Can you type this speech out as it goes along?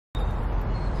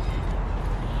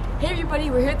Hey everybody,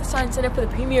 we're here at the Science Center for the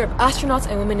premiere of Astronauts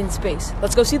and Women in Space.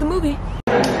 Let's go see the movie.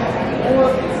 They're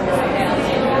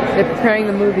preparing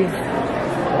the movie.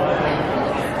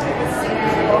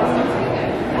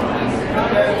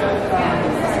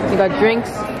 We got drinks,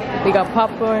 we got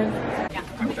popcorn.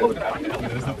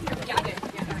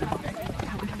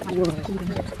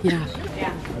 Yeah.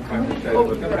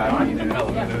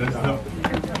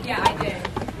 Yeah, I did.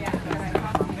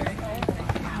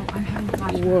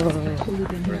 Whoa.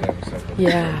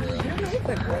 Yeah.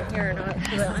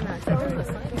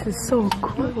 This is so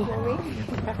cool.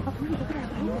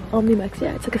 Omnimax,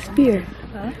 yeah, it's like a spear.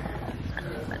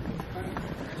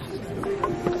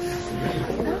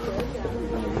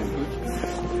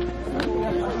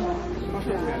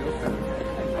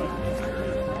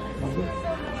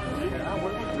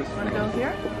 Want to go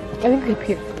here? I think up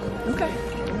here. Okay.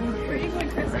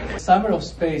 Summer of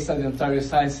Space at the Ontario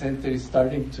Science Center is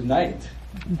starting tonight.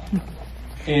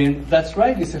 And that's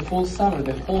right, it's a full summer,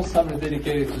 the whole summer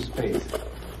dedicated to space,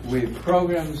 with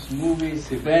programs,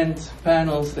 movies, events,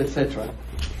 panels, etc.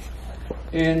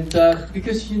 And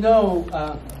because you know,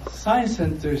 science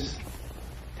centers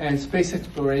and space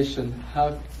exploration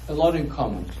have a lot in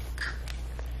common.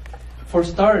 For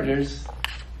starters,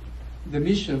 the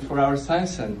mission for our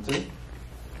science center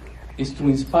is to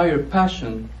inspire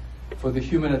passion for the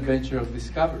human adventure of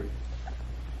discovery.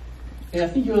 And I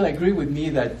think you'll agree with me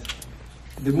that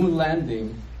the moon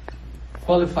landing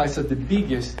qualifies as the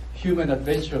biggest human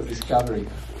adventure of discovery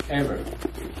ever.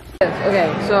 Yes,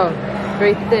 okay, so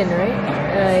very thin, right?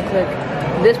 And I click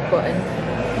this button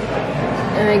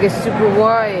and I get super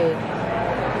wide.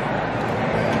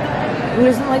 Who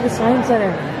doesn't like the Science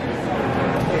Center?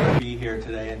 Be here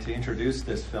today and to introduce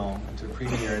this film and to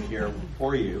premiere it here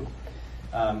for you.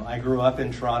 I grew up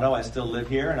in Toronto, I still live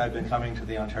here, and I've been coming to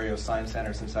the Ontario Science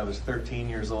Centre since I was 13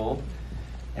 years old.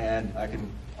 And I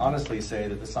can honestly say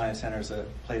that the Science Centre has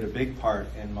played a big part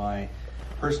in my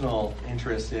personal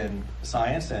interest in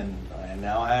science, and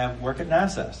now I work at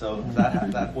NASA. So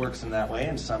that works in that way,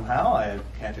 and somehow I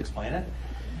can't explain it.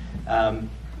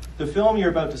 The film you're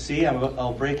about to see,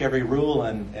 I'll break every rule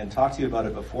and talk to you about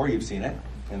it before you've seen it,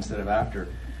 instead of after.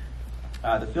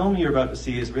 The film you're about to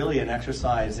see is really an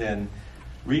exercise in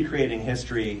recreating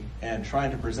history and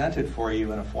trying to present it for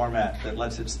you in a format that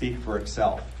lets it speak for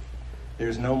itself.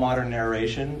 There's no modern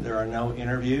narration, there are no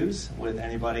interviews with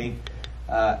anybody.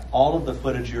 All of the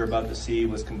footage you're about to see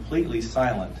was completely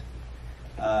silent.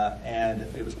 And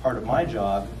it was part of my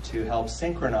job to help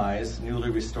synchronize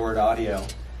newly restored audio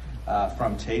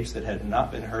from tapes that had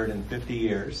not been heard in 50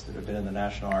 years, that have been in the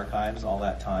National Archives all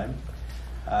that time,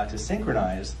 to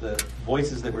synchronize the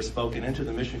voices that were spoken into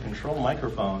the mission control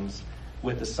microphones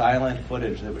with the silent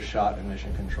footage that was shot in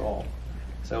mission control.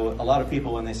 So a lot of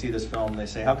people, when they see this film, they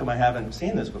say, how come I haven't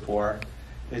seen this before?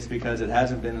 It's because it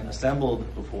hasn't been assembled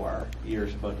before. You're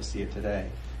about to see it today.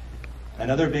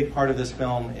 Another big part of this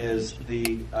film is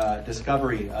the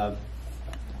discovery of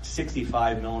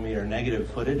 65 millimeter negative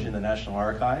footage in the National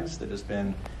Archives that has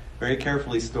been very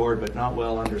carefully stored but not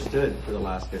well understood for the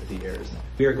last 50 years.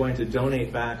 We are going to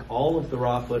donate back all of the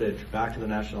raw footage back to the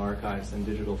National Archives in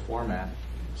digital format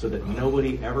so that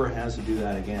nobody ever has to do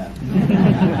that again.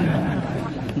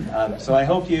 So I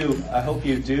hope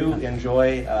you do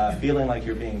enjoy feeling like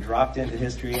you're being dropped into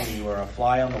history and you are a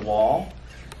fly on the wall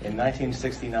in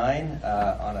 1969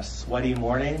 on a sweaty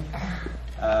morning.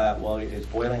 Well, it's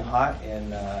boiling hot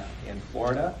in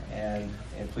Florida, and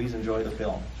please enjoy the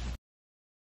film.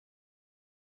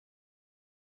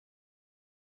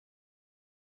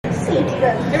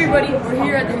 Everybody, we're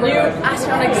here at the new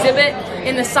astronaut exhibit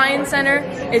in the Science Center.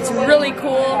 It's really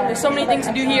cool. There's so many things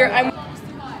to do here.